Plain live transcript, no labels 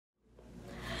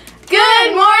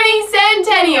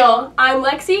Centennial. I'm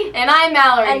Lexi. And I'm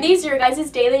Mallory. And these are your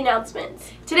guys' daily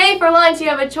announcements. Today for lunch you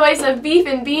have a choice of beef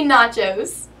and bean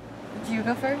nachos. Do you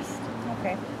go first?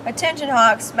 Okay. Attention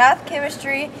Hawks, math,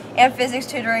 chemistry, and physics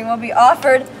tutoring will be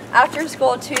offered after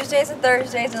school Tuesdays and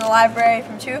Thursdays in the library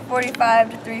from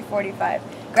 2:45 to 3:45.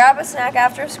 Grab a snack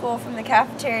after school from the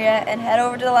cafeteria and head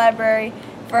over to the library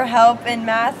for help in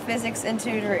math, physics, and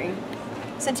tutoring.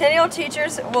 Centennial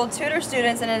teachers will tutor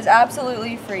students and it is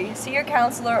absolutely free. See your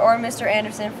counselor or Mr.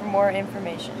 Anderson for more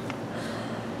information.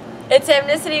 It's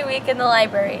Amnesty Week in the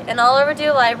library, and all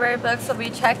overdue library books will be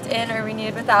checked in or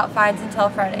renewed without fines until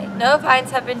Friday. No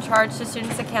fines have been charged to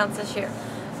students' accounts this year,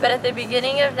 but at the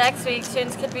beginning of next week,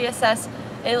 students could be assessed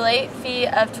a late fee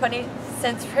of 20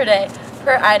 cents per day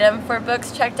per item for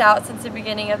books checked out since the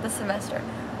beginning of the semester.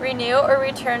 Renew or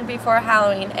return before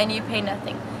Halloween, and you pay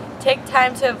nothing. Take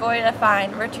time to avoid a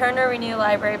fine. Return or renew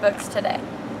library books today.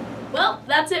 Well,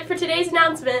 that's it for today's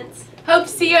announcements. Hope to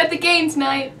see you at the game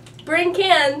tonight. Bring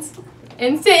cans.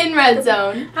 And sit in red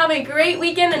zone. Have a great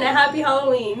weekend and a happy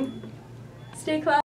Halloween. Stay classy.